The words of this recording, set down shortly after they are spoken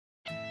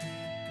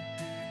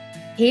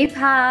Hey,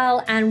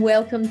 pal, and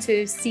welcome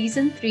to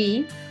season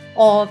 3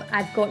 of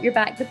I've Got Your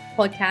Back, the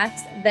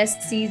podcast. This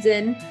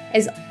season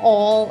is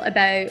all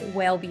about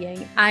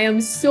well-being. I am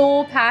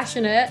so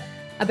passionate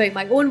about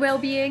my own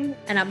well-being,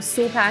 and I'm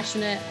so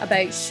passionate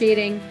about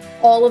sharing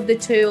all of the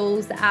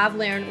tools that I've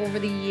learned over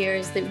the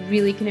years that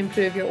really can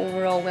improve your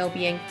overall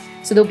well-being.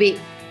 So there'll be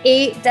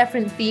 8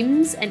 different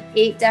themes and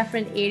 8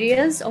 different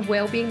areas of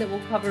well-being that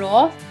we'll cover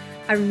off.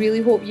 I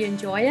really hope you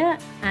enjoy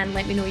it, and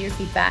let me know your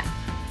feedback.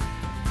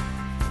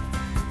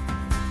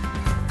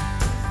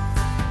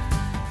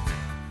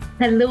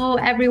 Hello,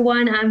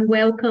 everyone, and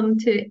welcome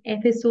to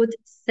episode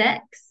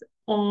 6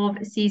 of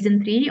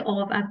season 3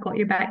 of I've Got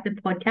Your Back, the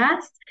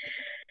podcast.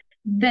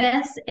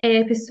 This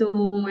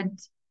episode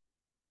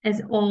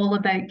is all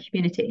about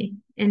community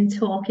and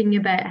talking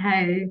about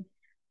how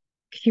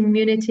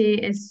community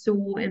is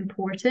so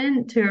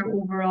important to our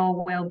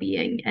overall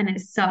well-being, and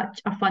it's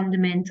such a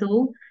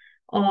fundamental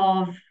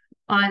of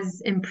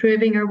us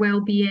improving our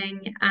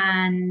well-being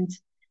and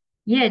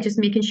just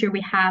making sure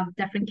we have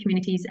different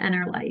communities in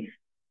our life.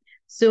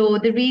 So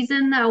the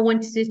reason that I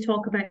wanted to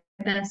talk about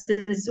this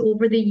is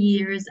over the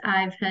years,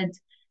 I've had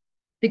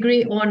the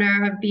great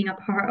honor of being a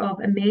part of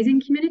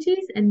amazing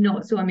communities and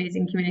not so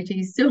amazing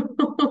communities. So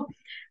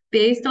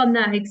based on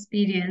that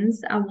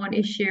experience, I want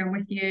to share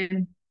with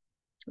you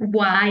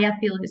why I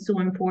feel it's so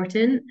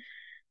important,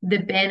 the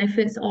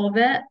benefits of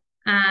it,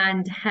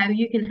 and how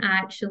you can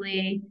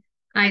actually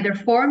either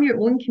form your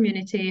own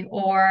community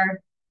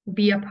or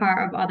be a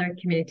part of other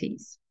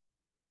communities.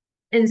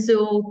 And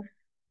so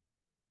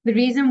the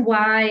reason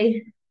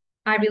why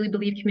I really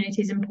believe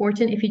community is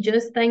important, if you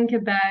just think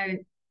about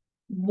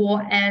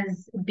what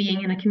is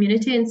being in a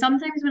community, and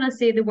sometimes when I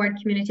say the word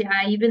community,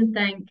 I even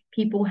think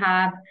people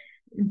have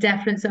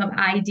different sort of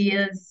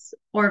ideas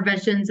or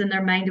visions in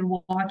their mind of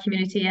what a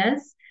community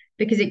is,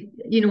 because it,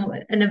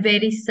 in a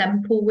very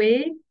simple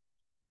way,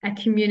 a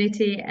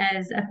community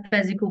is a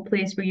physical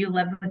place where you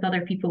live with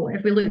other people.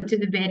 If we looked at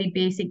the very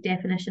basic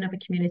definition of a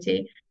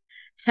community.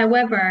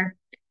 However,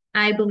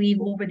 I believe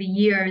over the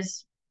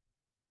years,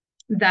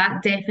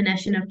 that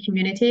definition of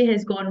community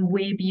has gone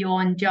way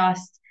beyond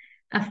just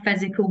a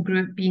physical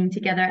group being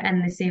together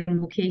in the same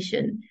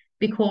location,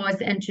 because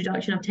the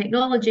introduction of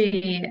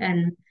technology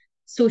and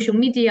social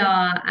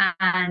media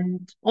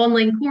and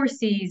online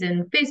courses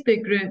and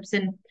Facebook groups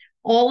and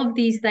all of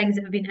these things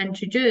that have been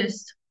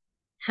introduced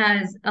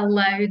has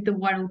allowed the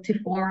world to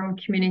form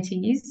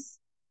communities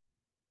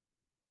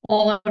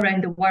all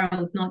around the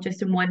world, not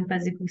just in one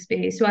physical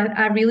space. So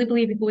I really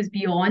believe it goes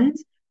beyond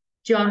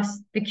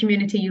just the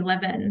community you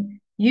live in.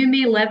 You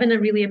may live in a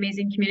really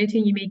amazing community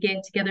and you may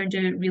get together and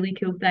do really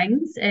cool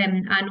things.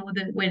 And I know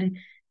that when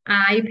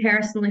I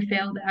personally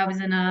felt that I was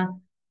in an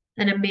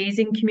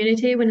amazing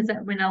community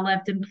when I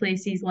lived in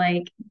places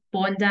like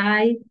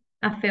Bondi,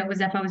 I felt as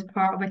if I was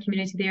part of a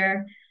community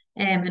there.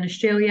 In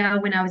Australia,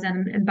 when I was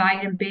in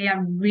Byron Bay, I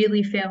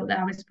really felt that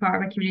I was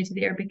part of a community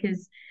there,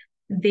 because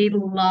they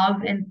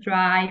love and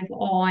thrive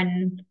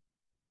on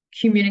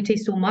community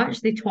so much.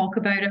 They talk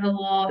about it a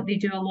lot. They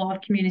do a lot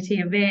of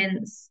community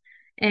events.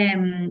 A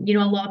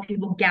lot of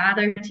people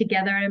gather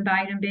together in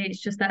Byron Bay. It's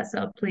just that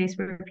sort of place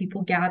where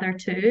people gather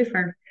to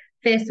for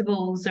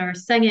festivals or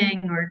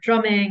singing or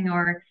drumming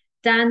or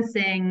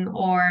dancing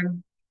or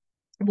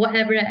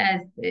whatever it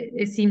is.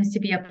 It seems to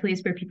be a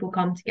place where people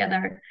come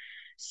together.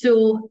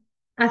 So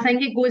I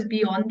think it goes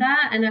beyond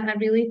that. And I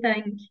really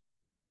think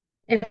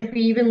if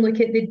we even look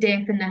at the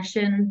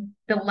definition,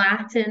 the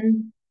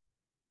Latin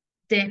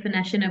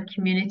definition of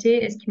community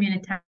is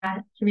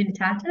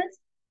communitatis,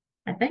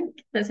 I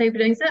think that's how you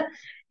pronounce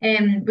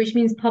it, which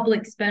means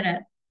public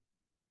spirit.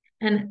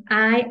 And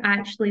I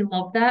actually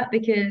love that,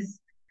 because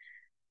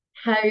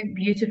how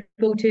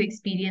beautiful to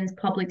experience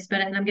public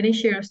spirit. And I'm going to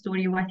share a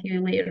story with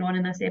you later on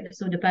in this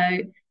episode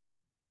about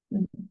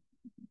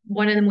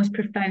one of the most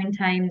profound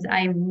times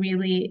I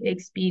really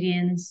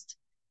experienced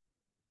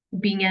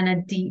being in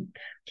a deep,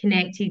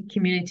 connected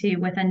community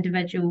with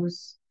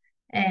individuals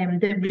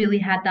that really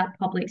had that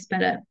public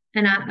spirit.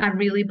 And I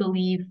really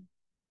believe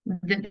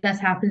that this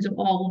happens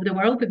all over the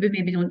world, but we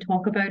maybe don't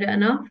talk about it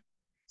enough.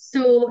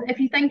 So if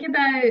you think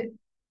about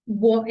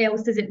what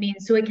else does it mean?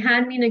 So it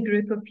can mean a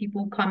group of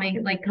people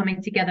coming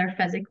together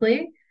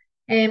physically.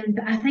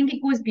 But I think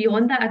it goes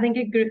beyond that. I think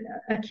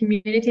a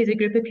community is a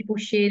group of people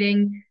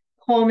sharing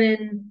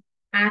common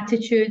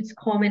attitudes,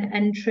 common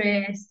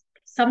interests,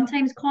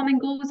 sometimes common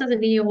goals. Doesn't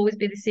need to always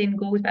be the same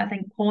goals, but I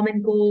think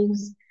common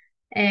goals.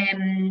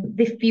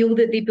 They feel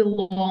that they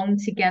belong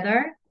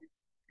together.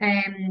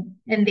 And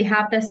they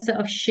have this sort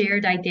of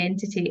shared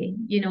identity.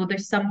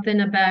 There's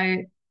something about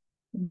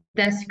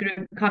this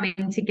group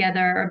coming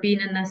together or being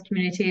in this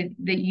community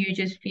that you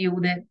just feel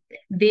that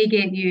they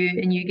get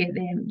you and you get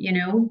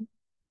them.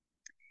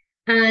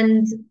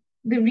 And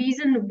the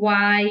reason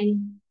why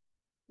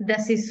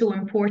this is so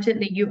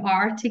important, that you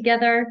are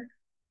together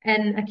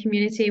in a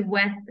community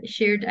with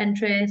shared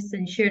interests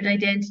and shared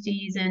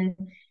identities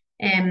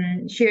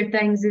and shared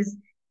things, is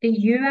that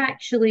you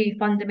actually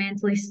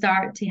fundamentally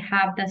start to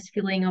have this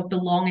feeling of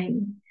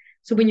belonging.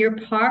 So when you're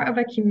part of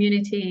a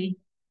community,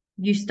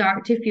 you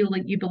start to feel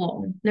like you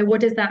belong. Now,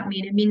 what does that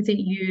mean? It means that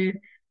you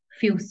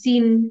feel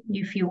seen,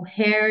 you feel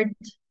heard,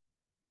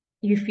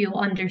 you feel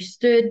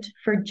understood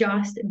for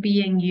just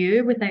being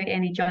you without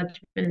any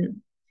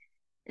judgment.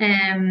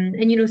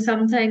 And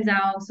sometimes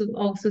I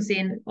also say,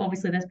 and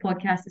obviously this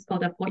podcast is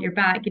called I've Got Your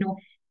Back,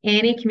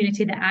 any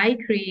community that I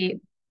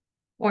create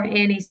or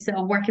any sort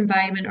of work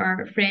environment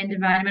or friend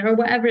environment or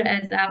whatever it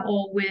is, I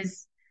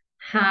always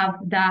have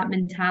that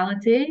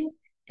mentality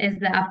is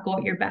that I've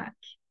got your back.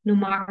 No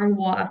matter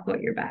what, I've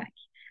got your back.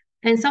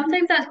 And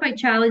sometimes that's quite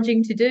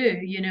challenging to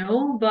do,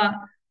 but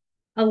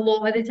a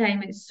lot of the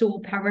time it's so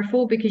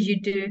powerful because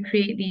you do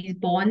create these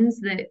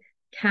bonds that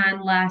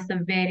can last a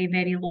very,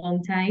 very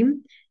long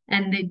time.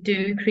 And they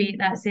do create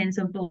that sense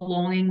of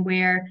belonging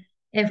where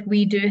if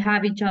we do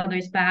have each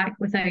other's back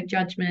without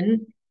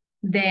judgment,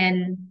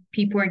 then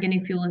people are going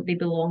to feel like they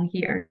belong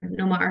here,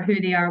 no matter who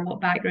they are,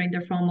 what background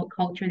they're from, what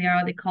culture they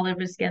are, the color of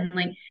their skin,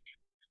 like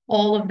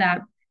all of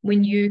that.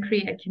 When you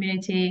create a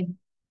community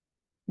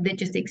that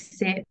just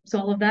accepts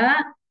all of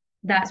that,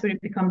 that's where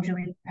it becomes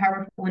really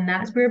powerful, and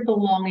that's where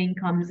belonging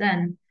comes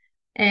in.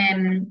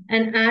 And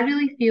I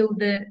really feel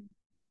that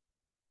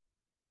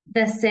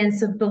this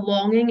sense of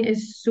belonging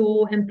is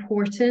so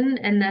important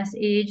in this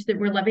age that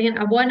we're living in.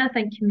 I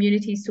think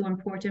community is so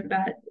important,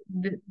 but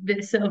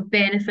the sort of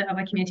benefit of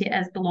a community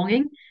is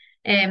belonging,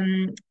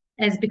 um,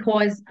 is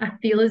because I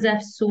feel as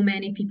if so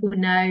many people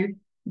now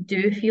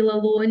do feel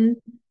alone,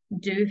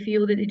 do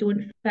feel that they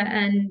don't fit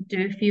in,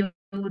 do feel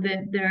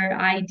that their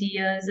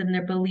ideas and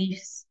their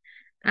beliefs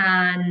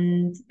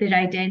and their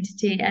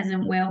identity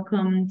isn't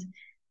welcomed.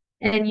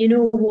 And you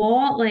know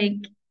what? Like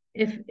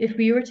if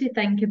we were to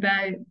think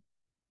about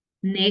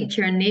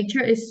nature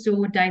is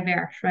so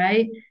diverse,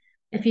 right?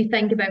 If you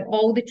think about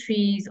all the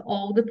trees,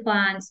 all the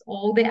plants,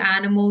 all the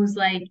animals,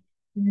 like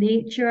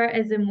nature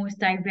is the most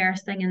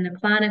diverse thing in the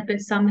planet.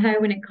 But somehow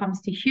when it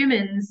comes to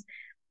humans,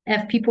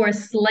 if people are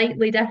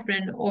slightly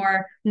different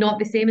or not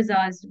the same as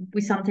us, we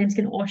sometimes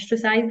can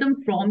ostracize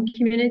them from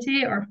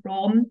community or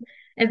from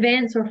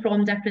events or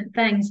from different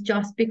things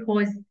just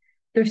because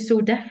they're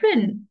so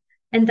different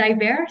and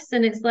diverse.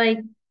 And it's like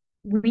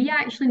we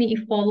actually need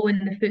to follow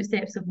in the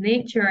footsteps of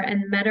nature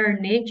and mirror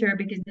nature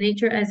because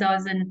nature is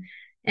us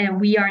and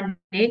we are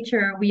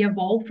nature. We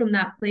evolve from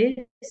that place.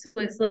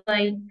 So it's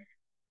like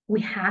we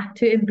have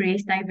to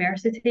embrace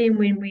diversity. And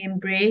when we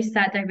embrace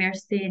that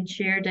diversity and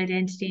shared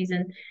identities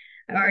and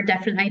or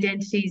different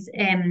identities,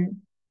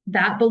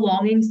 that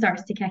belonging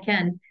starts to kick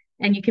in.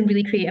 And you can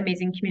really create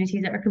amazing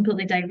communities that are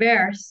completely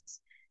diverse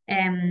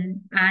and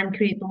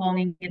create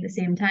belonging at the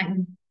same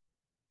time.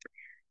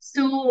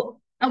 So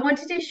I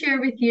wanted to share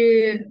with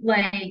you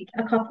like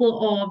a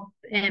couple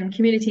of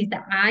communities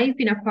that I've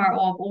been a part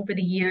of over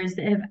the years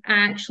that have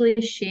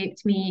actually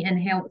shaped me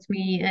and helped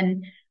me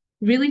and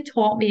really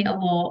taught me a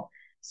lot.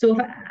 So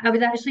if I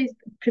was actually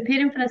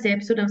preparing for this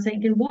episode, I was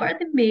thinking, what are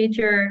the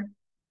major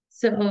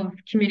sort of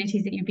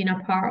communities that you've been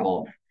a part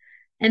of?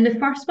 And the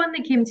first one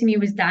that came to me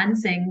was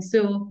dancing.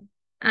 So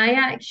I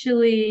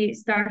actually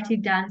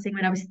started dancing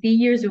when I was 3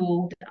 years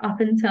old up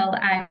until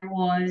I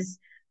was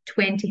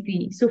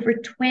 23. So for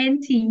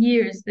 20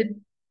 years, the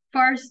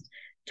first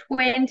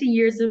 20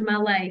 years of my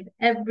life,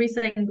 every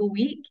single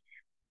week,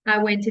 I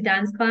went to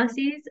dance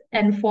classes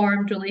and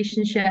formed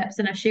relationships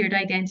and a shared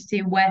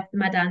identity with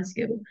my dance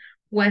school,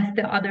 with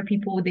the other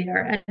people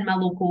there in my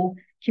local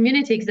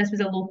community, because this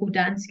was a local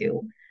dance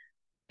school.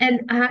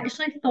 And I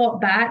actually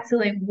thought back to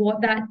like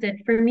what that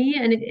did for me.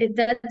 And it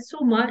did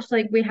so much.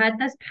 Like we had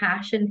this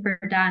passion for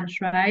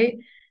dance, right?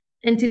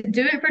 And to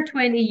do it for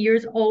 20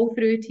 years all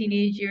through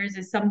teenage years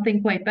is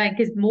something quite big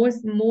because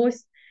most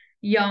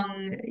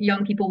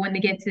young people when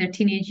they get to their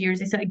teenage years,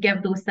 they sort of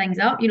give those things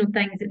up,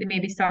 things that they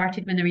maybe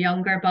started when they were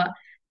younger, but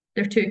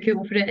they're too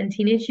cool for it in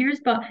teenage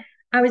years. But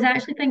I was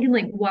actually thinking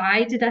like,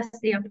 why did I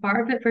stay a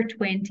part of it for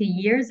 20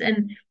 years?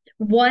 And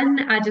one,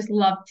 I just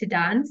loved to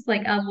dance.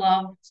 Like I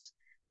loved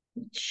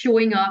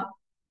showing up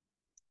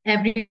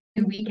every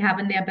week,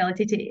 having the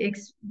ability to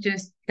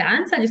just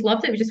dance. I just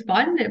loved it. It was just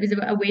fun. It was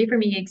a way for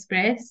me to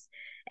express.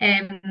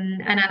 And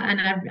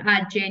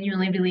I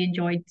genuinely really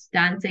enjoyed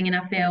dancing, and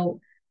I felt,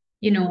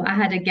 I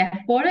had a gift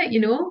for it.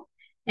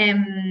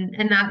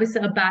 And that was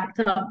sort of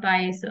backed up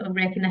by sort of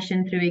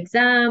recognition through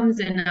exams,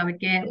 and I would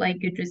get like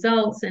good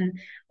results and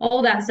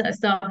all that sort of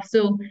stuff.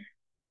 So,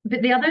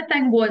 but the other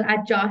thing was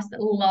I just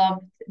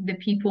loved the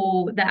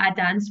people that I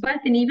danced with,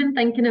 and even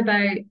thinking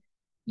about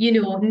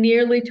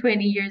nearly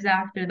 20 years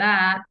after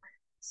that.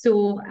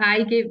 So I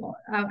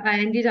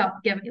ended up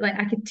giving, like,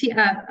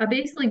 I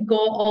basically got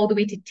all the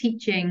way to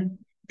teaching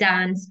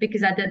dance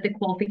because I did the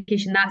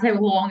qualification. That's how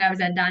long I was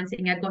in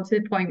dancing. I got to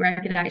the point where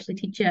I could actually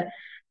teach it.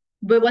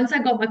 But once I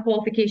got my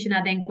qualification,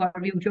 I then got a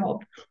real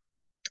job.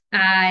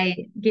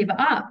 I gave it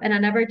up and I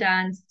never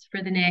danced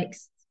for the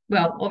next,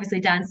 well, obviously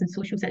danced in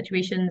social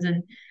situations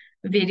and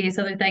various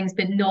other things,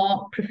 but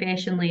not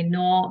professionally,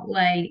 not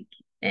like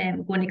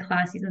going to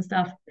classes and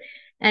stuff.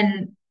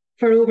 And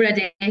for over a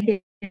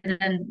decade, I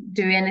didn't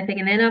do anything.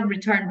 And then I've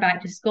returned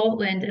back to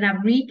Scotland and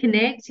I've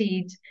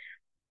reconnected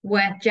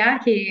with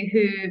Jackie,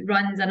 who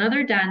runs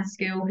another dance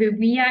school, who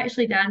we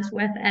actually danced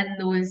with in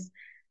those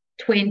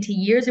 20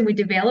 years, and we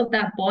developed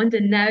that bond.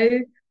 And now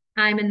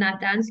I'm in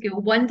that dance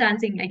school, one,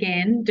 dancing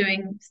again,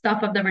 doing stuff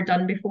I've never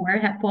done before,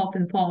 hip hop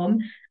and pom.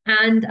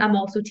 And I'm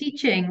also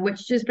teaching,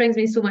 which just brings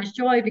me so much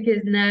joy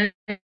because now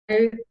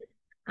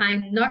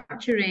I'm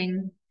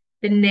nurturing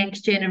the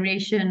next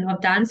generation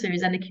of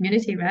dancers in the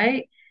community,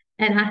 right?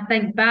 And I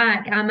think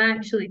back, I'm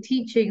actually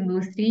teaching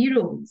those 3 year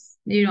olds.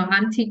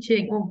 I'm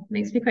teaching, oh, it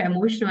makes me quite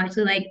emotional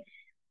actually, like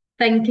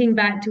thinking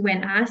back to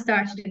when I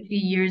started at 3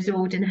 years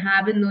old and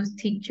having those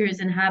teachers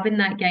and having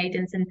that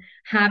guidance and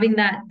having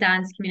that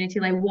dance community,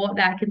 like what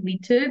that could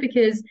lead to.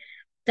 Because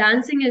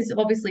dancing is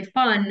obviously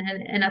fun,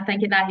 and I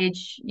think at that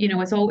age,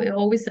 it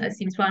always sort of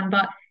seems fun,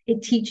 but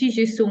it teaches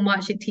you so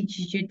much. It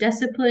teaches you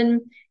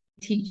discipline,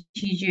 it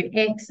teaches you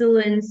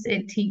excellence,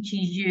 it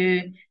teaches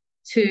you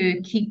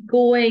to keep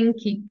going,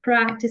 keep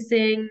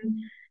practicing.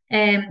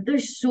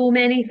 There's so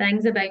many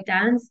things about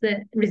dance,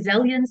 that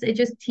resilience, it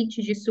just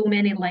teaches you so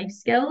many life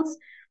skills,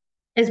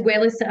 as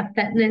well as sort of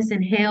fitness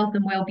and health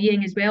and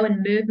well-being as well,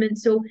 and movement.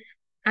 So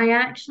I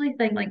actually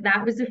think like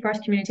that was the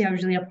first community I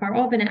was really a part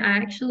of, and it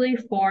actually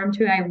formed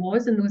who I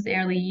was in those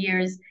early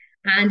years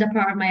and a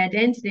part of my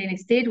identity. And it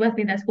stayed with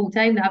me this whole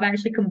time that I've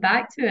actually come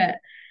back to it,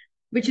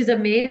 which is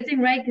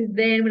amazing, right? Because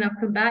then when I've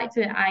come back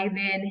to it, I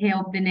then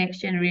help the next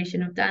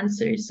generation of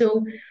dancers.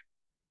 So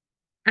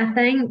I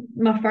think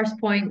my first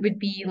point would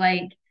be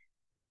like,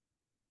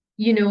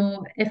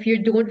 if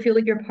you don't feel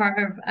like you're part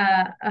of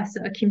a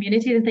sort of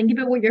community, then think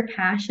about what you're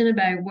passionate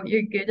about, what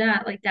you're good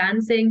at, like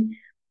dancing.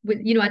 I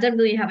didn't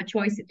really have a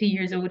choice at 3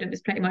 years old. It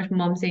was pretty much my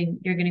mom saying,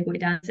 you're going to go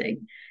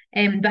dancing.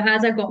 But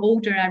as I got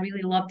older, I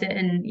really loved it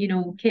and,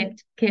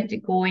 kept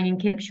it going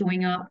and kept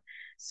showing up.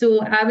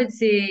 So I would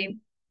say,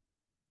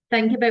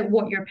 think about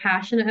what you're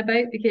passionate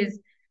about, because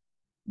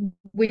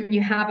when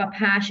you have a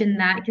passion,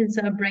 that can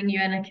sort of bring you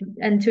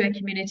into a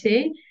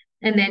community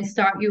and then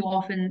start you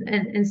off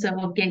and sort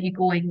of get you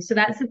going. So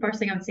that's the first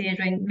thing I would say, is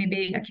around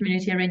maybe a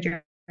community around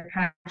your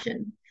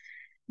passion.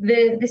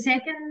 The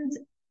second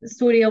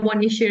story I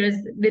want to share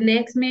is the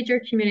next major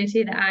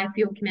community that I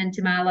feel came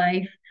into my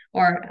life,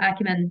 or I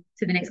came into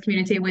the next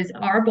community, was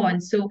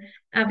Arbonne. So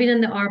I've been in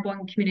the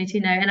Arbonne community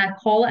now, and I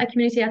call it a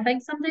community. I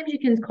think sometimes you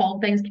can call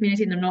things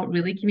community and they're not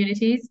really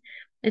communities.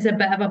 It's a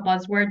bit of a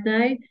buzzword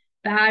now.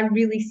 But I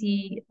really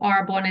see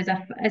Arbonne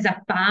as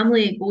a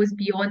family. It goes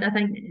beyond, I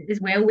think, as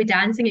well with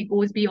dancing, it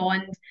goes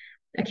beyond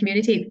a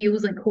community. It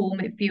feels like home,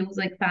 it feels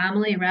like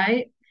family,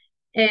 right?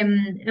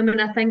 And when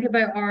I think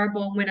about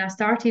Arbonne, when I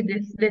started,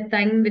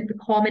 the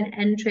common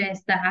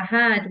interest that I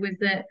had was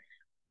that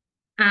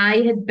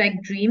I had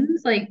big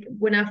dreams. Like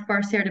when I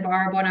first heard of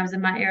Arbonne, I was in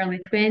my early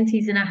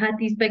 20s and I had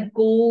these big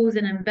goals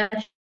and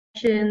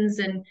ambitions,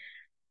 and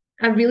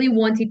I really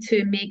wanted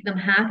to make them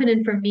happen.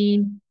 And for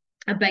me,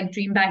 a big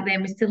dream back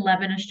then was to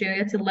live in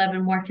Australia, to live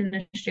and work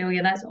in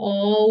Australia. That's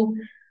all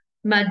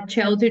my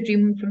childhood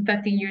dream from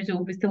 15 years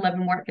old, was to live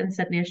and work in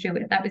Sydney,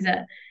 Australia. That was it.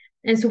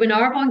 And so when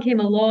Arbonne came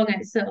along,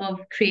 it sort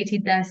of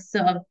created this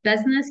sort of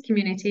business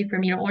community for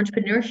me, or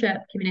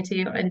entrepreneurship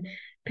community and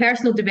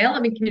personal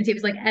development community. It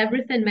was like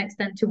everything mixed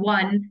into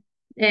one,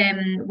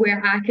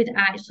 where I could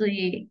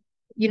actually,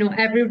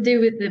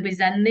 everybody that was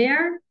in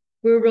there,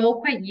 we were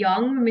all quite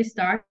young when we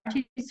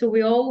started. So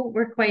we all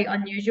were quite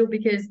unusual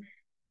because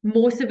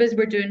most of us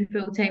were doing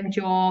full-time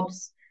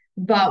jobs,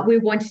 but we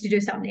wanted to do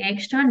something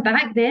extra. And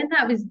back then,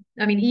 that was,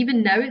 I mean,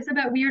 even now it's a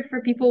bit weird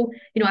for people.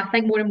 I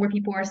think more and more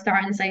people are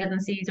starting side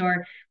businesses,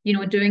 or,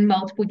 doing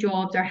multiple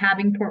jobs, or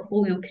having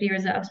portfolio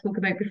careers that I've spoke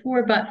about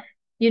before. But,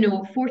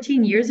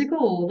 14 years ago,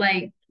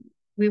 like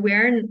we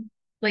weren't,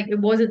 like it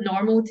wasn't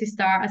normal to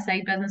start a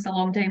side business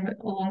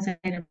alongside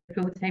a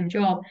full-time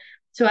job.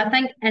 So I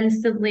think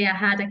instantly I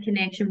had a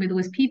connection with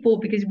those people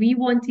because we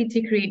wanted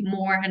to create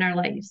more in our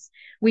lives.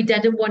 We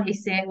didn't want to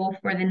settle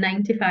for the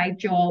 9 to 5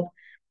 job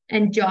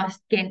and just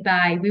get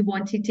by. We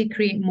wanted to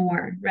create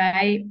more,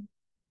 right?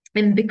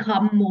 And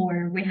become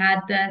more. We had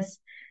this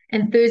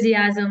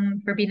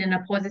enthusiasm for being in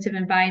a positive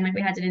environment.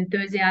 We had an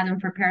enthusiasm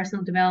for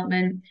personal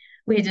development.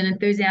 We had an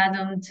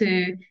enthusiasm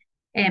to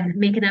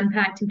make an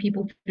impact in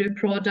people through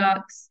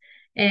products.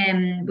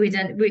 We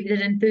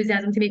did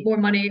enthusiasm to make more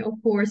money, of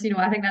course.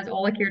 I think that's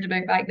all I cared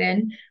about back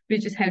then,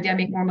 was just how do I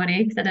make more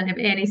money, because I didn't have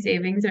any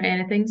savings or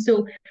anything.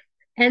 So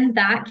in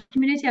that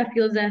community, I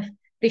feel as if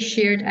the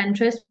shared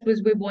interest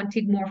was we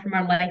wanted more from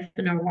our life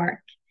and our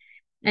work.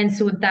 And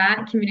so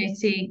that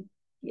community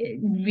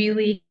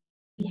really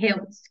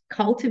helped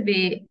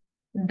cultivate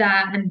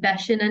that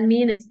ambition in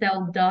me, and it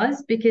still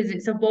does, because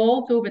it's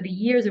evolved over the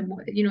years. And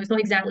it's not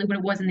exactly what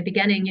it was in the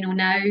beginning.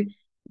 Now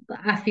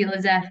I feel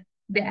as if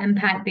the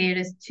impact there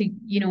is to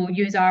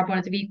use Arbonne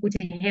as a vehicle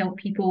to help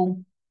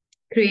people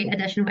create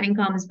additional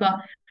incomes, but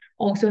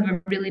also have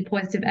a really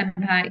positive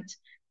impact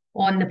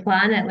on the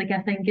planet. Like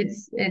I think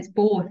it's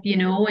both,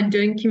 and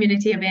doing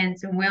community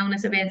events and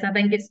wellness events, I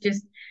think it's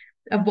just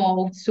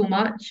evolved so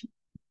much.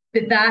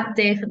 But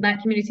that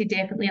community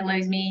definitely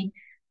allows me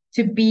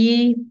to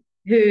be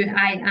who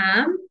I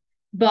am,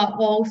 but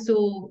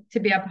also to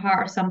be a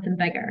part of something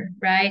bigger,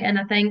 right? And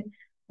I think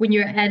when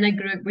you're in a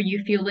group where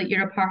you feel like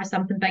you're a part of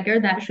something bigger,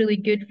 that's really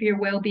good for your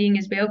well-being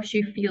as well, because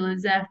you feel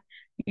as if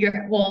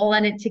you're all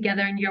in it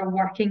together and you're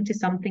working to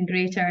something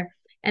greater.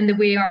 And the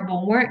way our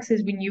bond works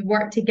is when you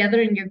work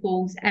together in your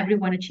goals,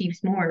 everyone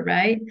achieves more,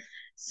 right?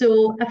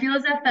 So I feel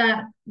as if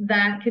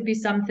that could be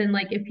something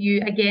like, if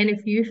you, again,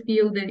 if you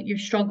feel that you've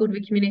struggled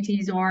with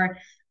communities, or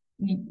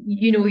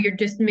you know, you're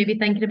just maybe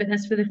thinking about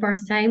this for the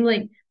first time,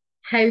 like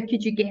how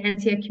could you get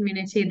into a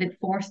community that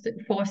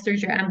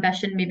fosters your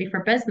ambition, maybe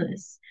for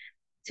business,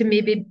 to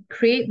maybe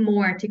create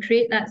more, to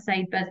create that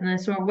side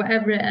business or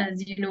whatever it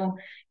is. You know,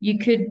 you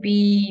could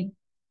be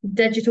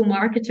digital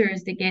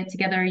marketers that get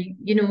together.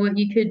 You know,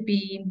 you could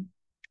be,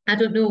 I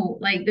don't know,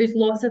 like there's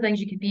lots of things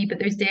you could be, but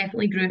there's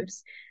definitely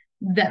groups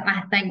that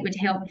I think would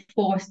help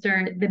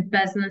foster the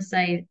business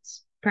side,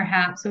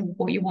 perhaps, of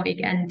what you want to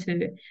get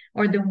into,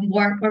 or the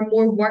work, or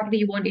more work that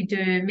you want to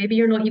do. Maybe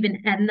you're not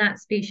even in that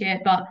space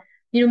yet, but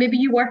you know, maybe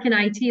you work in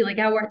IT. Like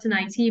I worked in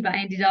IT, but I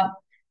ended up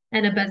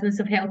in a business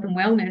of health and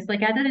wellness.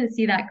 Like I didn't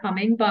see that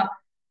coming, but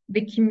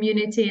the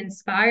community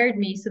inspired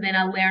me. So then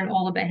I learned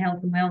all about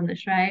health and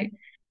wellness, right?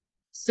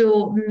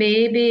 So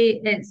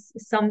maybe it's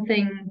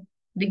something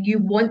that you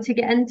want to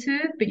get into,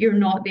 but you're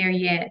not there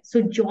yet.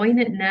 So join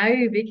it now,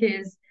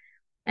 because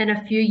in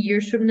a few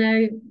years from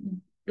now,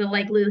 the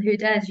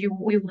likelihood is you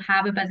will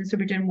have a business or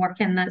be doing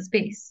work in that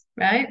space,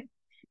 right?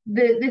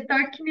 The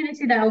third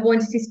community that I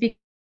wanted to speak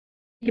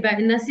about,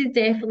 and this is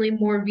definitely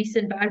more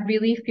recent, but I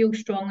really feel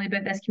strongly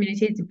about this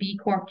community. It's a B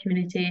Corp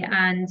community.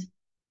 And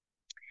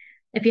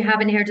if you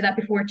haven't heard of that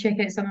before, check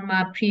out some of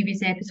my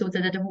previous episodes.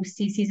 I did a whole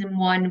season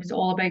one. It was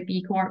all about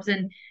B Corps.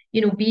 And,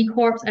 you know, B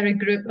Corps are a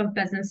group of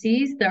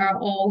businesses that are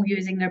all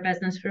using their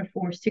business for a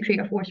force, to create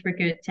a force for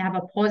good, to have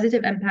a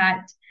positive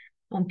impact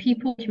on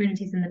people,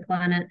 communities, and the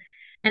planet.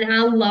 And I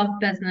love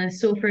business.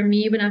 So for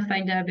me, when I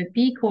found out about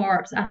B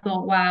Corps, I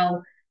thought,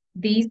 wow,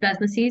 these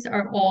businesses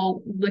are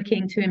all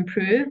looking to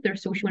improve their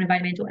social and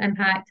environmental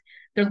impact.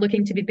 They're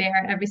looking to be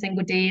better every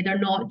single day. They're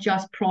not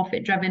just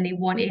profit driven. They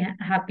want to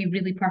have be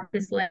really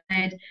purpose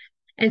led.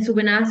 And so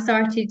when I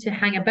started to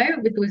hang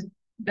about with those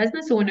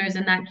business owners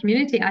in that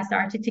community, I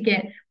started to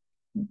get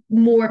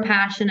more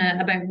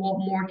passionate about what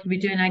more could we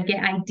do, and I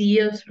get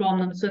ideas from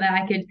them so that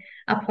I could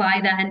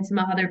apply that into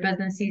my other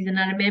businesses. And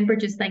I remember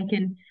just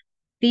thinking,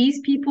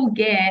 these people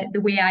get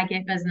the way I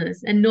get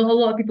business, and not a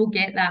lot of people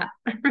get that,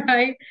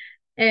 right?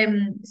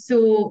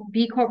 So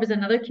B Corp is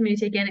another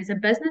community. Again, it's a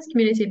business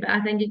community, but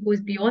I think it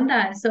goes beyond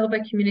that. It's sort of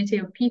a community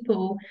of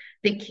people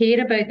that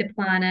care about the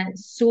planet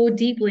so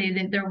deeply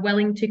that they're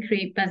willing to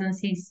create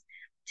businesses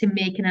to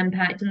make an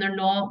impact, and they're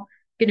not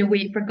going to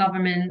wait for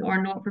government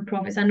or not for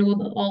profits. I know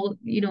that all,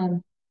 you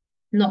know,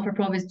 not for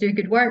profits do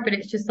good work, but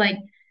it's just like,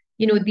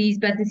 you know, these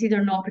businesses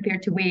are not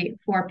prepared to wait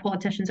for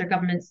politicians or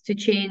governments to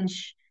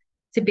change,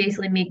 to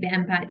basically make the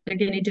impact. They're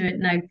going to do it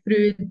now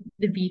through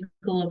the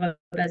vehicle of a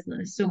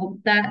business. So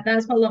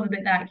that's what I love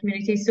about that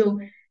community. So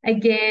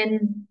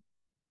again,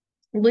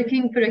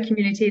 looking for a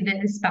community that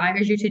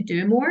inspires you to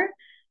do more,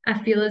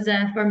 I feel as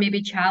if, or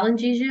maybe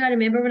challenges you. I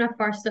remember when I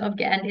first sort of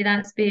get into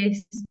that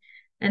space,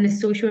 in the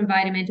social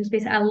environmental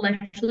space, I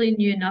literally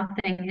knew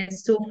nothing.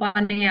 It's so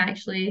funny,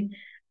 actually.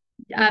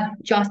 I've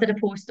just did a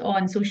post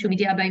on social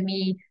media about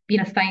me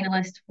being a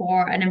finalist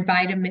for an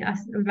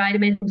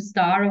environmental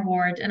star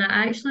award, and I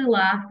actually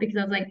laughed because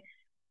I was like,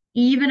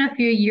 even a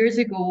few years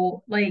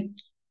ago, like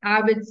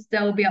I would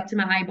still be up to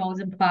my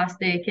eyeballs in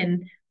plastic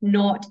and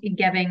not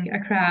giving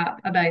a crap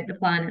about the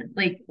planet.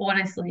 Like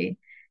honestly,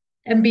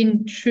 and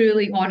being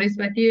truly honest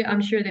with you,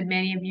 I'm sure that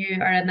many of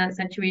you are in that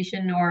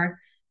situation, or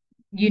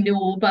you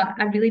know, but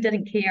I really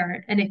didn't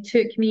care. And it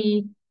took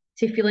me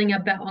to feeling a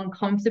bit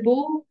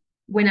uncomfortable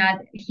when I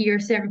hear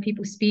certain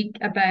people speak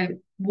about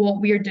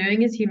what we're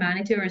doing as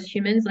humanity or as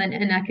humans.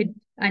 And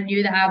I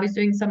knew that I was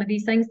doing some of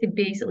these things to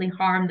basically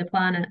harm the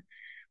planet.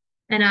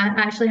 And I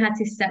actually had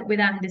to sit with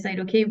that and decide,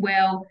 okay,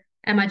 well,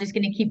 am I just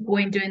going to keep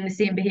going doing the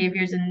same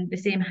behaviors and the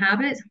same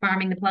habits,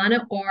 harming the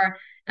planet? Or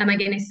am I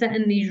going to sit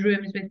in these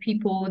rooms with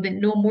people that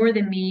know more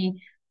than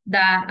me,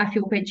 that I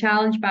feel quite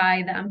challenged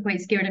by, that I'm quite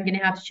scared I'm going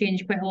to have to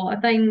change quite a lot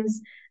of things?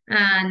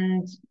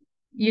 And,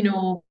 you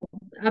know,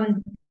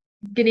 I'm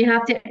going to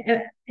have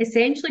to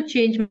essentially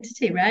change my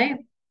identity, right?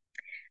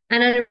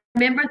 And I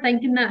remember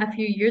thinking that a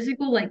few years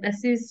ago, like,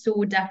 this is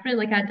so different.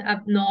 Like,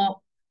 I've not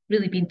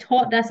really been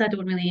taught this.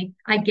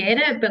 I get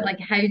it, but like,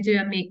 how do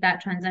I make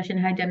that transition?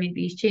 How do I make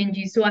these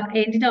changes? So I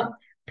ended up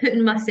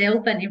putting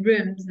myself into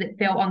rooms that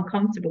felt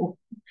uncomfortable.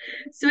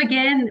 So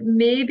again,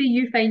 maybe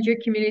you find your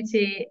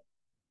community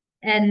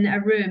in a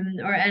room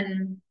or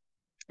in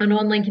an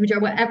online community or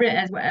whatever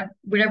it is,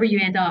 wherever you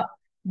end up,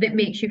 that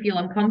makes you feel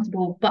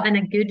uncomfortable, but in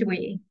a good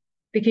way.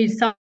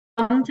 Because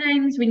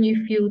sometimes when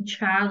you feel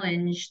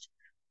challenged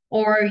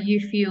or you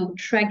feel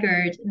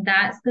triggered,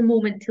 that's the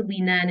moment to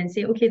lean in and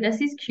say, okay,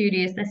 this is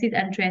curious, this is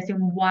interesting.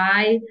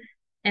 Why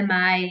am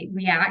I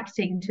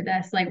reacting to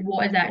this? Like,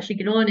 what is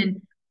actually going on?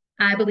 And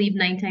I believe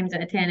 9 times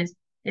out of 10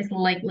 it's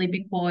likely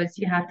because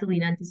you have to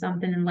lean into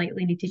something and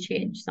likely need to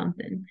change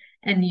something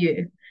in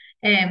you.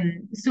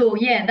 So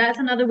yeah, that's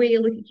another way to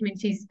look at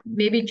communities.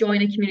 Maybe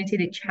join a community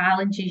that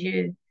challenges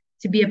you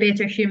to be a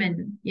better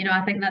human.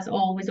 I think that's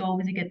always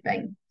a good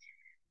thing.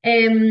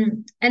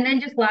 And then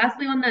just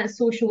lastly on that,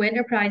 social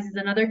enterprise is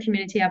another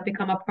community I've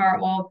become a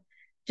part of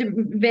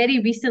very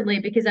recently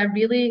because I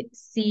really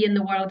see in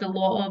the world a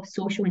lot of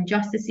social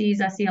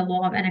injustices. I see a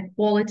lot of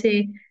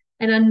inequality,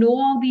 and I know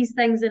all these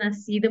things and I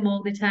see them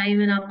all the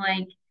time. And I'm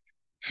like,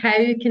 how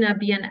can I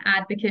be an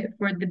advocate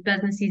for the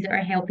businesses that are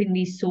helping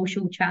these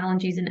social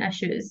challenges and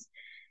issues?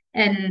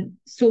 And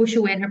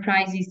social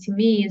enterprises to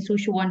me and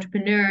social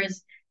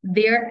entrepreneurs,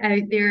 they're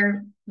out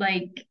there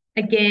like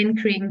again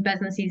creating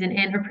businesses and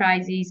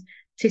enterprises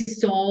to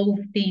solve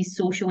these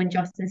social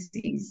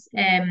injustices.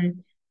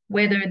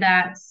 Whether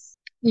that's,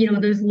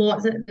 there's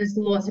lots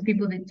of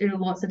people that do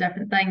lots of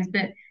different things,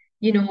 but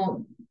you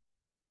know,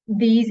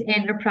 these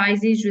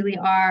enterprises really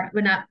are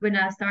when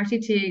I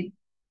started to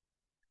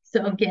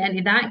sort of get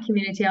into that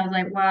community, I was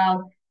like,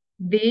 wow,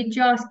 they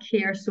just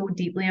care so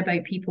deeply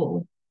about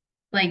people.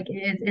 Like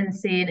it's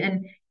insane.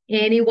 And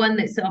anyone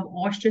that's sort of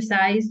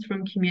ostracized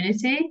from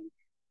community,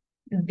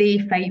 they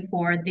fight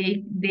for.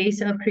 They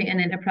sort of create an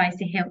enterprise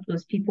to help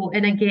those people.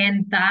 And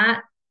again,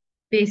 that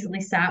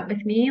basically sat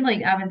with me.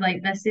 Like I was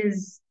like,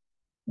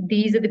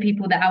 these are the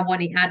people that I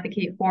want to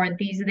advocate for.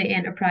 These are the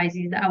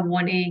enterprises that I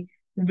want to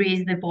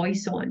raise the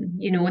voice on.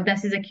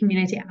 This is a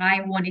community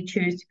I want to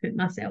choose to put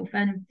myself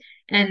in.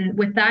 And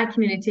with that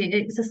community,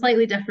 it's a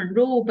slightly different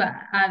role, but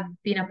I've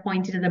been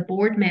appointed as a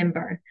board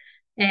member,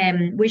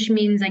 which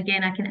means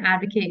again I can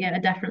advocate at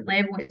a different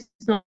level. It's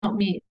not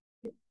me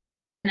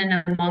in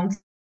and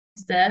amongst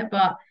it,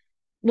 but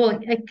well,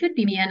 it could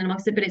be me in and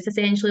amongst it, but it's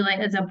essentially like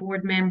as a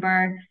board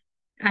member,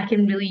 I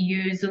can really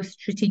use those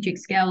strategic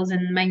skills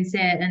and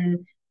mindset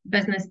and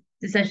business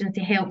decisions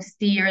to help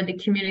steer the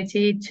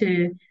community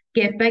to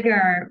get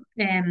bigger,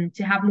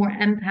 to have more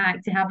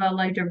impact, to have a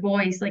louder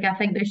voice. Like I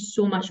think there's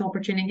so much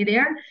opportunity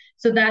there.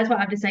 So that's what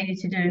I've decided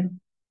to do.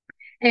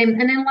 And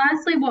then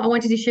lastly, what I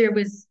wanted to share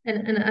was,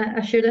 and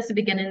I shared this at the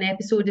beginning of the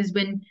episode, is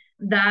when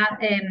that,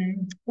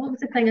 what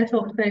was the thing I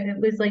talked about? It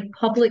was like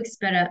public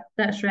spirit.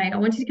 That's right. I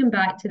wanted to come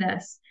back to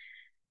this.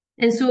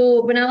 And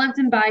so when I lived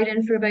in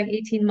Byron for about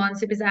 18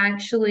 months, it was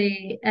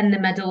actually in the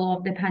middle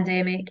of the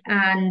pandemic.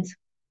 And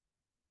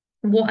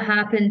what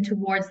happened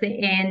towards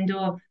the end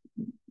of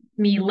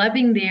me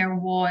living there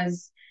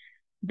was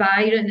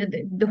Byron,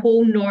 the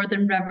whole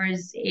Northern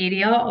Rivers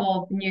area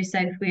of New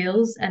South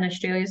Wales in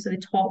Australia, so the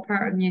top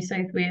part of New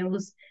South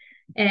Wales,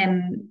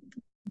 um,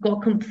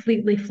 got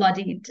completely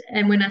flooded.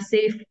 And when I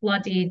say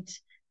flooded,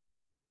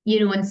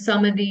 in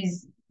some of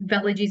these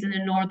villages in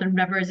the Northern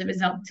Rivers, it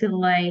was up to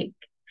like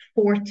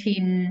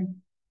 14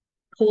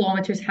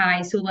 kilometers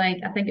high. So like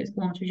I think it's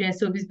kilometers, yeah.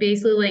 So it was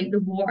basically like the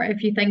water.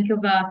 If you think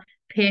of a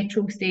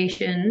petrol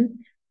station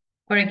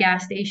or a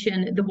gas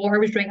station, the water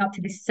was right up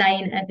to the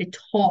sign at the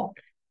top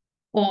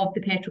of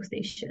the petrol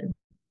station.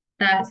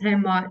 That's how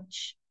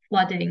much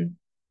flooding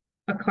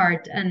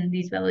occurred in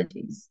these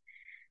villages.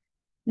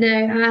 Now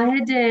I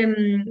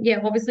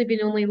had obviously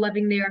been only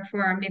living there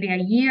for maybe a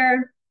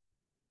year.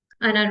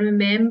 And I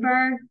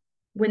remember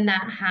when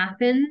that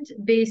happened,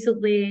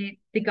 basically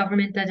the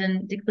government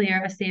didn't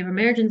declare a state of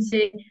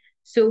emergency.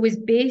 So it was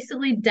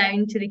basically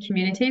down to the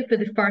community for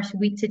the first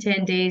week to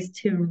 10 days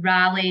to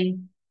rally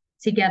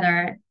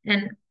together.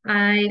 And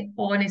I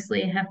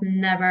honestly have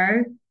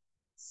never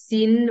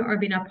seen or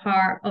been a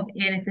part of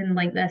anything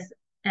like this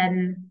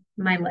in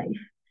my life.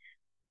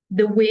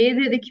 The way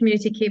that the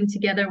community came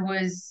together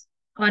was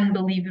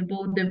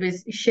unbelievable. There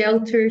was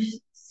shelters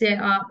set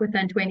up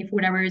within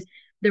 24 hours.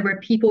 There were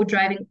people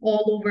driving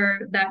all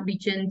over that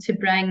region to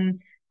bring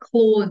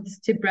clothes,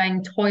 to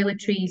bring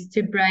toiletries,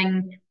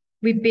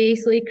 we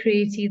basically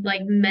created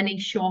like mini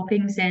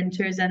shopping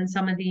centres in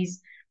some of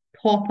these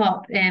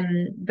pop-up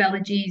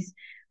villages.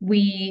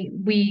 We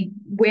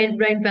went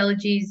round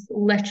villages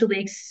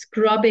literally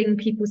scrubbing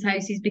people's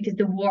houses because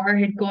the water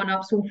had gone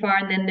up so far,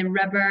 and then the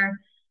river,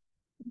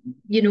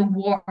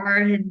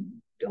 water had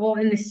all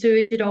in the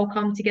sewage had all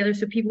come together.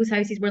 So people's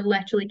houses were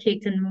literally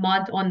caked in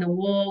mud on the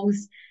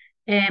walls.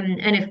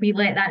 And if we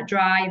let that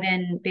dry,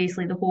 then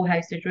basically the whole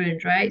house is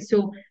ruined, right?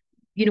 So,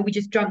 we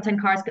just jumped in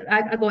cars.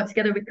 I got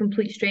together with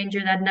complete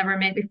strangers I'd never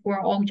met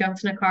before, all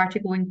jumped in a car to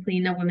go and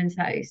clean a woman's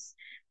house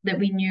that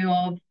we knew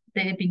of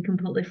that had been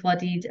completely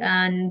flooded.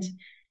 And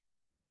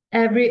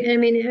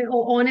it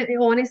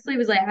honestly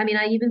was like,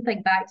 I even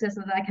think back to this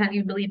and I can't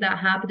even believe that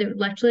happened. It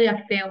literally,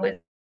 I felt as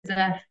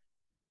if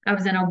I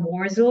was in a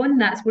war zone.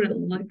 That's what it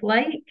looked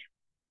like.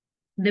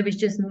 There was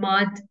just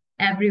mud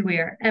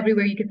everywhere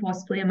you could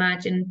possibly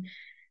imagine.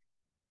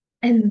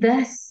 And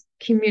this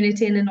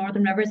community in the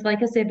Northern Rivers,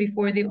 like I said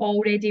before, they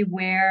already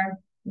were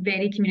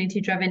very community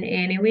driven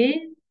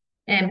anyway.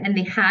 And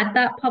they had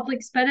that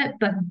public spirit,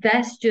 but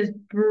this just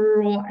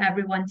brought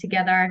everyone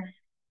together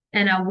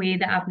in a way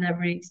that I've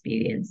never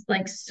experienced.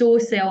 Like so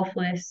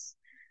selfless.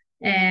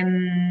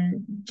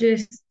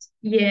 Just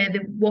yeah,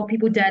 what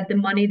people did, the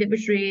money that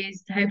was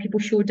raised, how people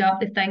showed up,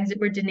 the things that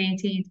were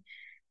donated.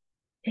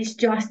 It's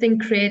just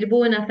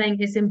incredible. And I think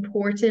it's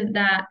important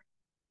that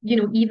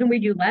even where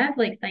you live,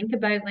 like think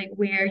about like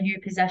where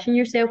you position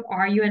yourself.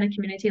 Are you in a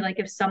community? Like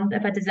if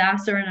a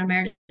disaster or an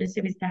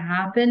emergency was to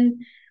happen,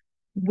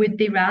 would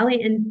they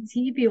rally? And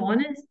see, to be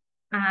honest,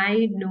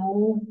 I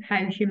know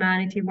how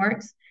humanity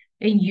works,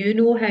 and you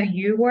know how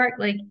you work.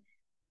 Like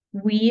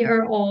we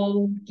are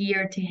all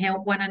geared to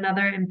help one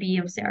another and be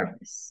of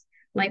service.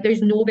 Like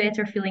there's no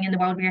better feeling in the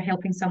world when you're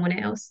helping someone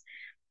else.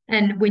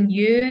 And when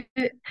you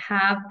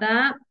have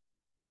that,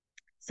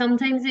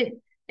 sometimes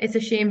it's a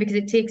shame because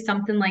it takes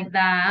something like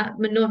that,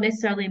 but not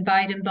necessarily in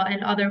Biden, but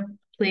in other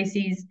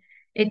places,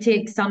 it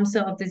takes some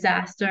sort of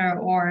disaster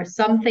or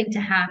something to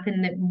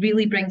happen that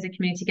really brings the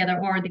community together,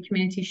 or the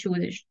community shows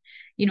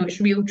its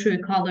real true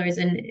colors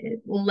and it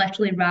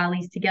literally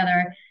rallies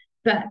together.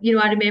 But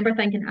I remember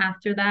thinking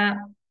after that,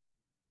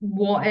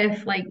 what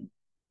if like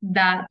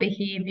that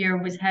behavior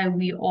was how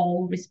we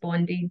all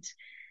responded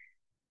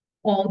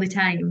all the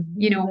time?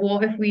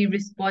 What if we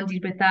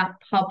responded with that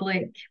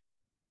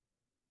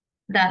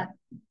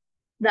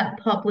that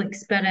public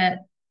spirit?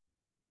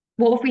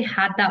 What if we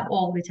had that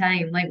all the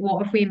time? Like,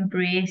 what if we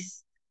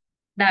embraced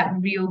that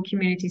real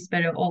community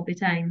spirit all the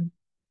time?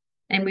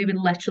 And we would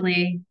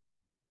literally,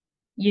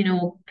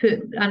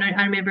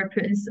 I remember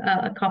putting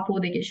a couple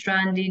that get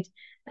stranded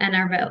in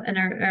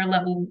our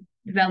little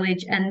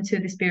village into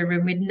the spare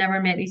room. We'd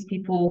never met these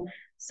people.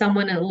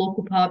 Someone at a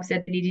local pub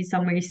said they needed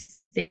somewhere to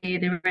stay.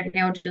 They were an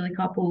elderly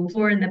couple,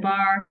 or in the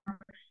bar,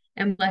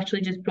 and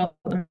literally just brought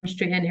them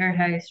straight into our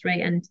house, right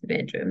into the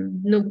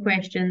bedroom. No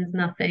questions,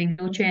 nothing,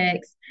 no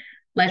checks.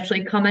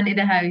 Literally come into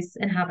the house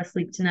and have a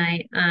sleep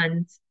tonight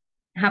and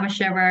have a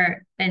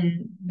shower.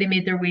 And they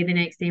made their way the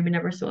next day and we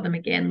never saw them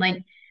again.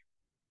 Like,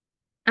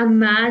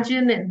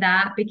 imagine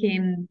that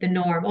became the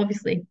norm.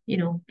 Obviously,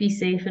 be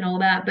safe and all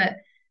that. But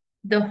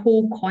the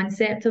whole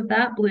concept of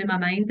that blew my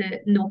mind,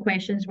 that no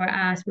questions were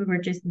asked. We were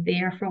just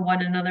there for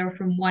one another,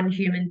 from one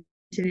human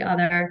to the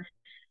other.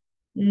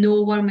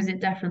 No one was at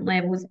different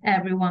levels.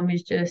 Everyone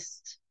was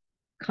just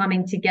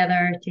coming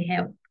together to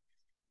help.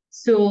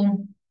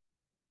 So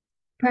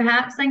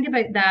perhaps think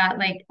about that.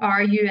 Like,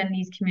 are you in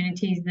these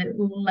communities that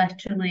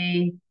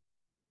literally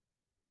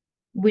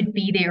would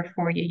be there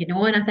for you,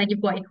 And I think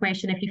you've got to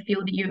question, if you feel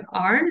that you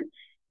aren't,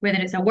 whether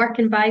it's a work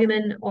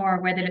environment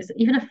or whether it's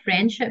even a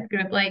friendship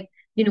group, like,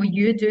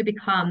 you do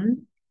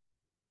become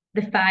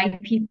the 5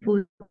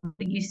 people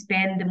that you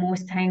spend the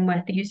most time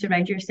with, that you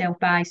surround yourself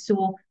by.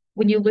 So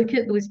when you look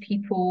at those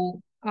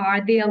people,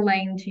 are they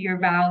aligned to your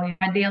value?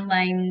 Are they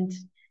aligned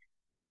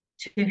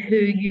to who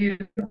you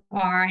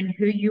are and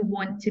who you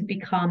want to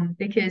become?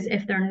 Because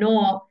if they're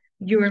not,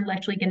 you're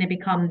literally going to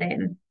become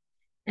them.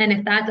 And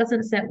if that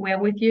doesn't sit well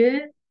with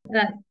you,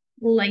 that's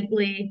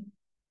likely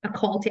a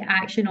call to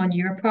action on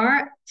your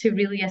part to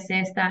really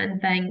assess that and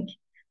think,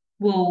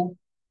 well,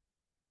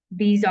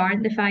 these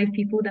aren't the 5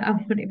 people that I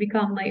want to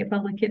become. Like, if I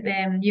look at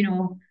them,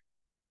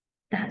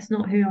 that's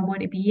not who I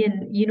want to be.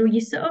 And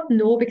you sort of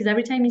know, because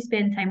every time you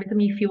spend time with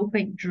them, you feel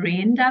quite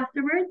drained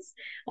afterwards.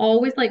 I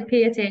always like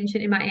pay attention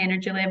to my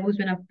energy levels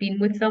when I've been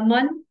with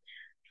someone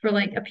for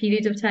like a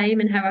period of time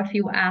and how I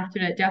feel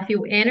after it. Do I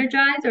feel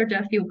energized or do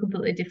I feel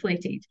completely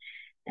deflated?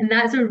 And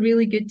that's a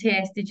really good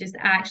test, to just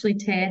actually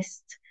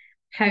test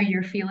how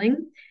you're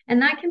feeling.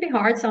 And that can be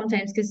hard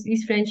sometimes, because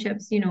these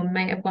friendships,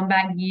 might have gone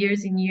back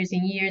years and years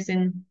and years,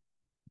 and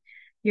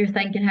you're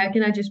thinking, how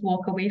can I just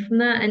walk away from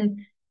that? And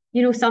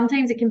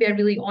sometimes it can be a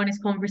really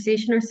honest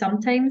conversation, or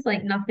sometimes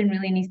like nothing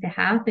really needs to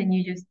happen.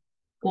 You just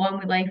go on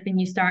with life and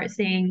you start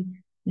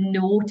saying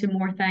no to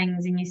more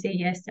things and you say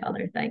yes to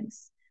other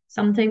things.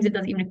 Sometimes it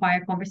doesn't even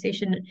require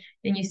conversation,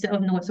 and you sort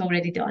of know it's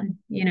already done,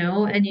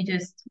 and you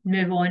just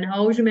move on. I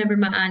always remember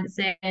my aunt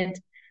said,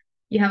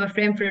 you have a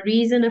friend for a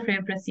reason, a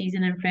friend for a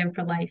season, and a friend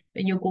for life.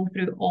 And you'll go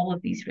through all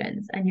of these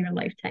friends in your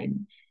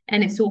lifetime.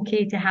 And it's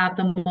okay to have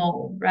them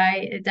all,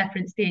 right, at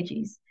different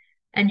stages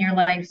in your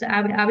life. So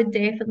I would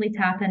definitely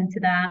tap into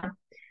that.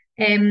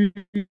 Um,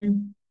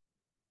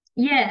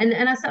 yeah,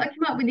 and I sort of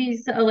came up with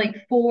these sort of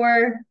like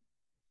four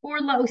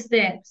little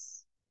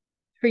steps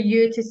for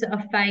you to sort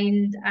of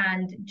find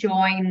and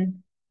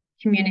join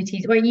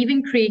communities, or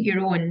even create your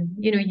own.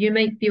 You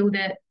might feel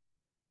that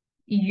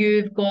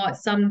you've got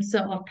some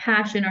sort of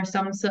passion or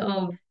some sort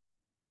of,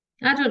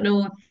 I don't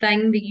know,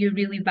 thing that you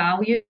really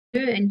value,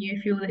 and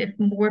you feel that if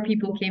more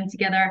people came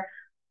together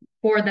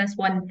for this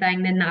one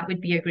thing, then that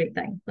would be a great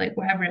thing, like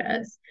whatever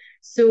it is.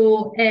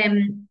 So,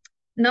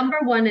 number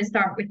one is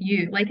start with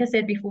you. Like I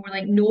said before,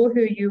 like know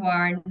who you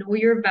are, know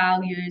your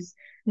values,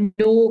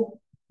 know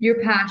your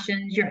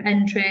passions, your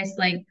interests,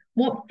 like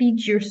what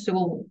feeds your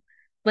soul.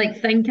 Like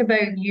think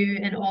about you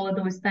and all of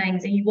those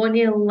things, and you want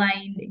to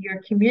align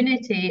your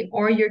community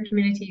or your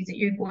communities that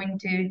you're going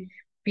to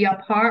be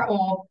a part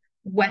of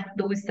with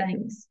those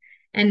things,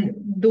 and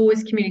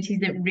those communities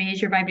that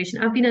raise your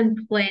vibration. I've been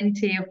in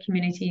plenty of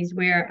communities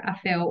where I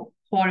felt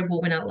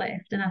horrible when I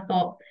left, and I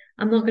thought,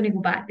 I'm not going to go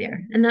back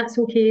there, and that's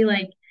okay.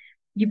 Like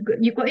you've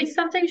got to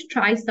sometimes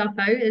try stuff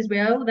out as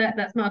well.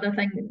 That's my other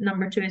thing.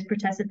 Number two is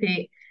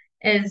participate.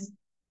 Is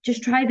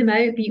just try them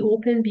out, be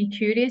open, be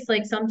curious.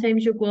 Like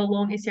sometimes you'll go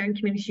along to certain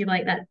communities, you're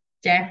like, that's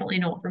definitely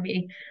not for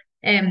me.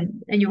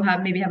 and you'll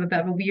maybe have a bit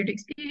of a weird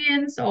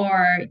experience,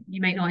 or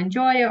you might not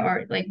enjoy it,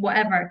 or like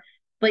whatever.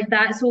 Like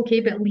that's okay,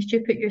 but at least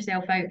you put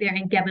yourself out there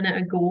and given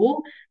it a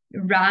go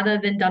rather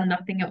than done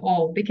nothing at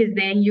all, because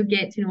then you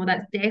get to know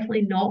that's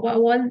definitely not what I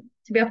want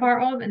to be a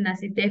part of, and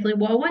this is definitely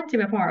what I want to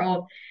be a part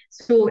of.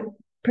 So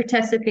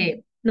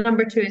participate.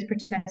 Number two is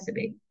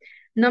participate.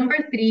 Number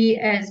three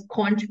is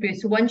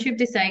contribute. So once you've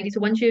decided, so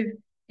once you've,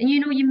 and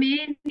you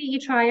may need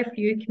to try a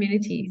few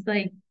communities,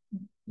 like,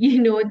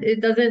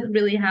 it doesn't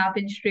really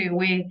happen straight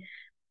away.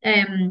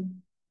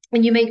 And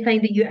you might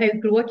find that you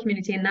outgrow a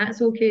community, and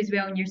that's okay as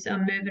well, and you're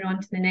sort of moving on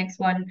to the next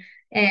one.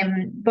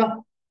 But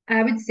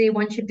I would say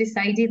once you've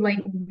decided, like,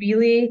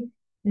 really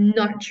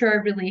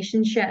nurture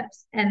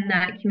relationships in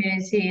that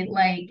community,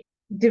 like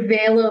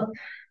develop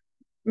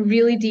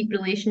really deep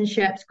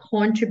relationships,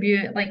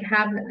 contribute, like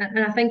have, and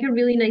I think a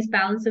really nice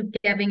balance of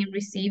giving and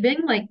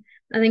receiving. Like,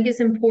 I think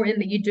it's important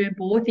that you do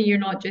both and you're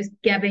not just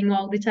giving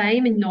all the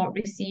time and not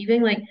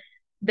receiving. Like,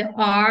 the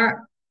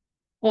art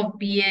of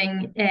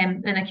being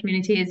in a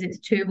community is it's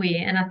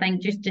two-way. And I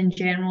think just in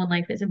general in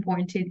life, it's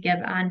important to give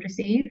and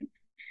receive.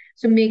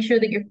 So make sure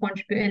that you're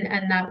contributing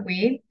in that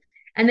way.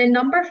 And then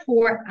number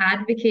four,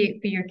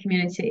 advocate for your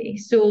community.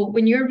 So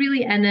when you're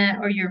really in it,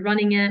 or you're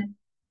running it,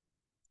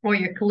 or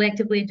you're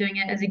collectively doing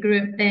it as a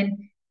group,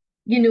 then,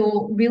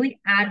 really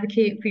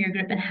advocate for your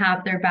group and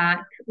have their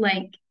back.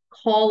 Like,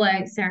 call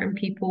out certain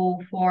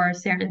people for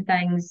certain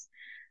things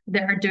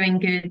that are doing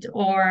good,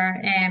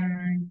 or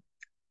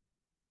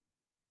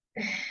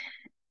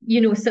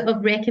sort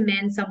of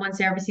recommend someone's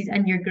services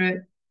in your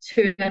group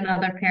to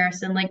another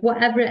person, like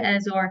whatever it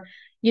is, or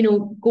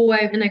go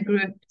out in a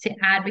group to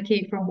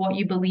advocate for what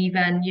you believe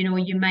in.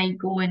 You might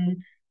go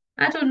and,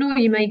 I don't know,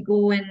 you might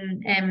go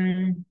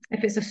and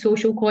if it's a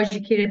social cause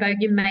you care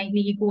about, you might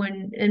need to go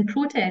and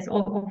protest,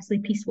 obviously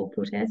peaceful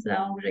protests that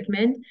I always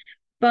recommend.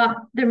 But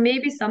there may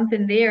be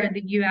something there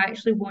that you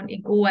actually want to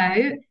go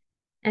out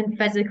and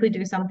physically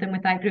do something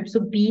with that group. So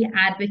be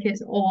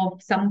advocates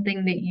of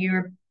something that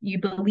you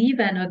believe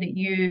in, or that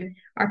you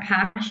are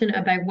passionate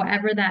about,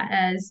 whatever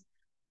that is.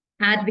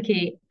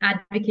 Advocate,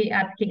 advocate,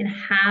 advocate, and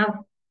have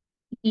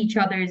each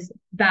other's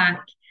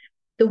back.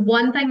 The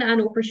one thing that I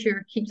know for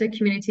sure keeps a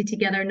community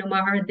together, no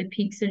matter the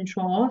peaks and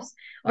troughs,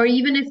 or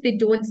even if they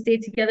don't stay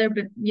together,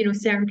 but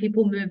certain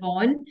people move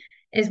on,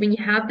 is when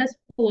you have this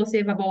philosophy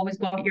of I've always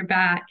got your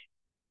back,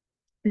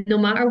 no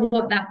matter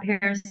what that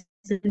person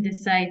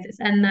decides, it's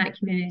in that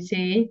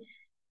community.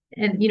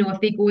 And if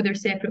they go their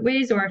separate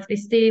ways, or if they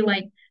stay,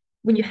 like,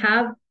 when you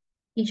have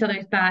each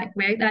other's back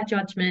without that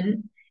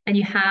judgment, and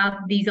you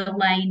have these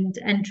aligned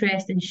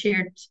interests and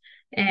shared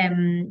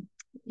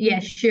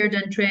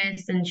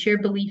interests and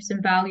shared beliefs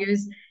and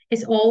values,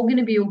 it's all going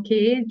to be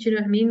okay. Do you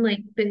know what I mean? Like,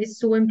 but it's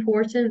so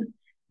important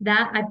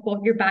that I've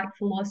got your back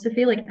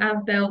philosophy. Like,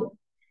 I've built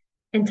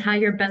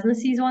entire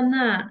businesses on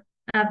that.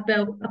 I've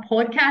built a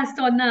podcast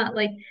on that.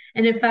 Like,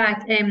 and in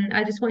fact,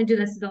 I just want to do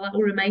this as a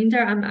little reminder.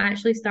 I'm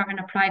actually starting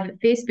a private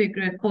Facebook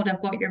group called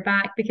I've Got Your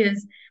Back,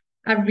 because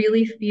I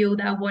really feel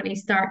that I want to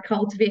start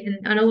cultivating.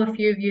 I know a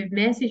few of you have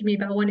messaged me,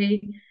 but I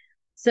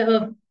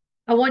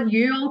want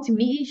you all to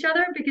meet each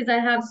other, because I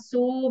have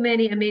so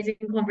many amazing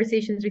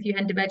conversations with you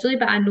individually,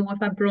 but I know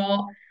if I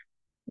brought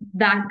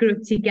that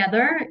group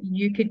together,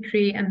 you could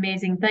create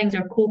amazing things,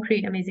 or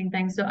co-create amazing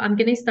things. So I'm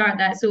going to start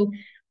that. So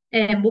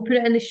we'll put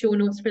it in the show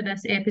notes for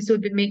this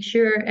episode, but make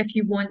sure if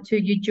you want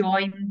to, you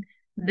join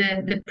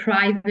the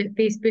private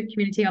Facebook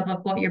community of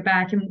I've Got Your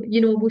Back, and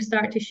we'll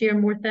start to share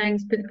more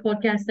things, put the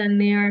podcast in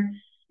there.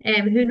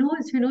 Who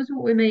knows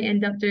what we might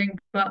end up doing,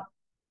 but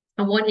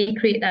I want to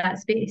create that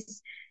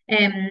space.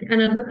 And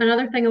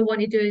another thing I want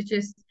to do is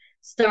just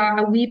start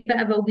a wee bit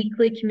of a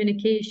weekly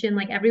communication,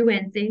 like every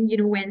Wednesday.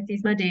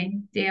 Wednesday's my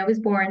day I was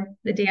born,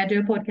 the day I do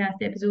a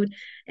podcast episode.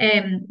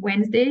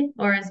 Wednesday,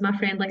 or as my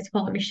friend likes to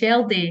call it,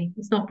 Michelle Day.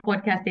 It's not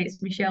podcast day,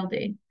 it's Michelle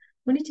Day.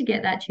 We need to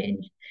get that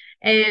changed.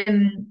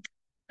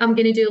 I'm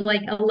going to do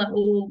like a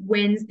little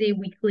Wednesday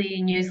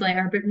weekly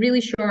newsletter, but really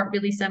short,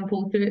 really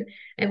simple.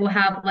 It will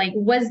have like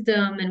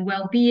wisdom and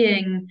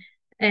well-being,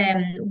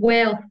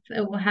 wealth.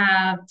 It will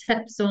have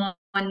tips on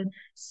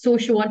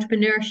social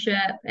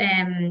entrepreneurship,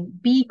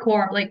 B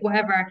Corp, like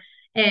whatever,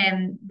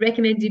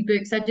 recommended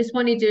books. I just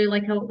want to do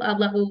like a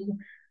little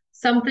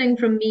something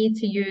from me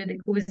to you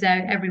that goes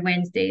out every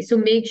Wednesday. So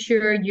make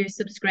sure you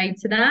subscribe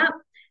to that.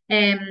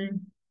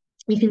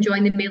 You can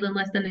join the mailing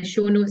list in the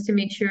show notes to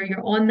make sure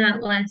you're on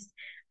that list.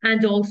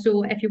 And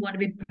also, if you want to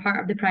be part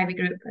of the private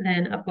group,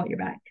 then I've got your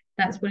back.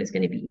 That's what it's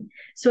going to be.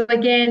 So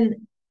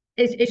again,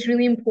 it's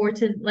really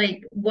important.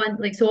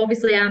 So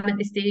obviously I'm at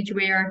the stage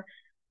where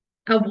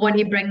I want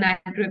to bring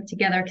that group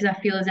together, because I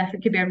feel as if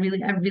it could be a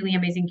really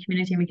amazing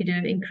community, and we could do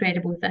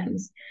incredible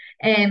things.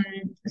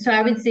 So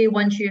I would say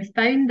once you've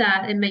found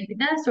that, it might be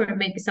this or it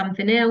might be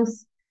something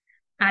else,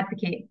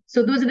 advocate.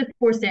 So those are the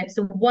 4 steps.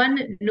 So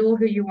 1, know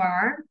who you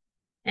are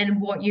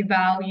and what you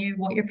value,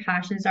 what your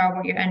passions are,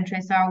 what your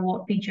interests are,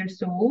 what feeds your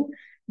soul.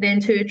 Then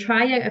 2,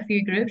 try out a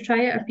few groups,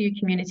 try out a few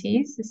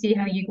communities, see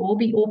how you go.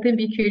 Be open,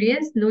 be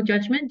curious, no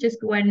judgment,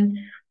 just go in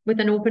with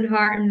an open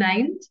heart and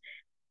mind.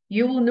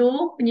 You will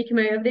know when you come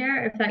out of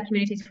there if that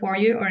community is for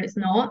you or it's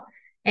not.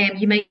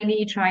 You might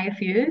need to try a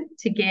few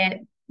to get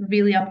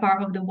really a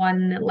part of the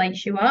one that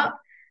lights you up.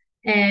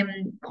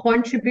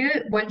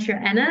 Contribute once you're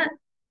in it,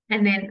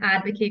 and then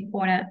advocate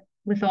for it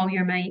with all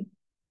your might.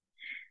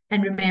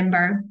 And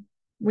remember,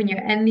 when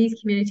you're in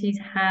these communities,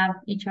 have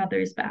each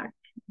other's back.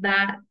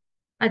 That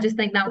I just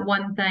think that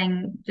one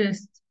thing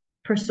just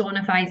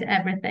personifies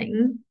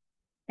everything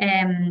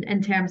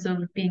in terms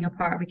of being a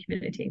part of a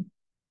community.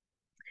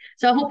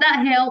 So I hope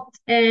that helped.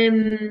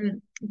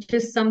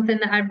 Just something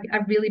that I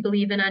really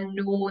believe in. I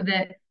know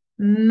that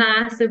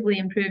massively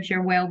improves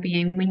your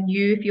well-being when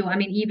you feel, I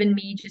mean, even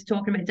me just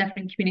talking about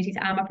different communities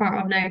I'm a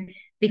part of now,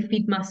 they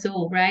feed my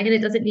soul, right? And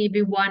it doesn't need to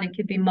be one, it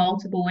could be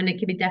multiple, and it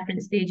could be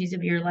different stages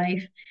of your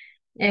life.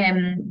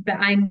 But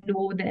I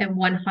know that it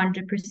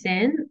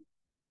 100%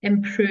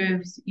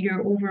 improves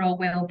your overall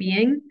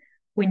well-being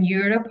when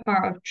you're a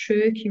part of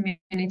true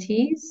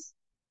communities,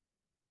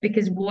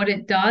 because what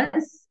it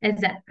does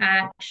is it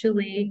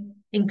actually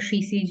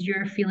increases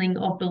your feeling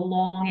of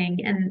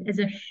belonging. And as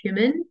a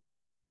human,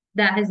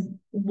 that is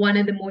one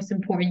of the most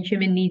important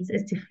human needs,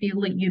 is to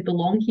feel like you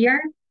belong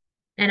here.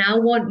 And I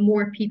want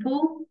more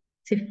people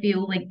to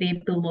feel like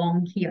they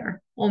belong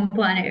here on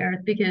planet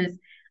Earth, because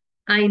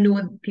I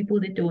know people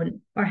that don't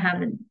or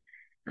haven't,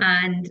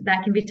 and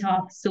that can be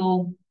tough.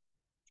 So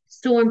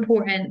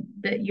important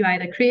that you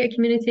either create a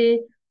community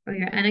or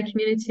you're in a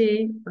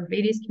community or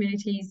various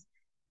communities,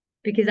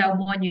 because I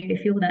want you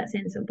to feel that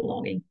sense of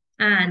belonging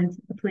and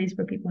a place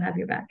where people have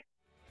your back.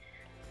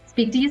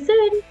 Speak to you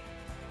soon.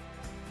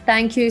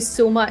 Thank you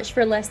so much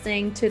for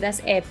listening to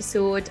this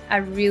episode. I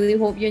really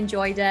hope you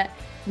enjoyed it.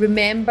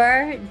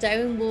 Remember,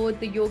 download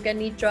the Yoga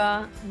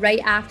Nidra right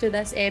after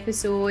this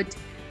episode.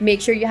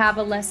 Make sure you have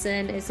a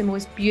listen. It's the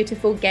most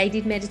beautiful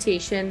guided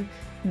meditation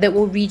that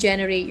will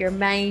regenerate your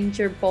mind,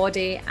 your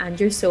body, and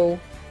your soul.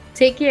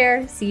 Take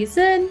care. See you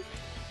soon.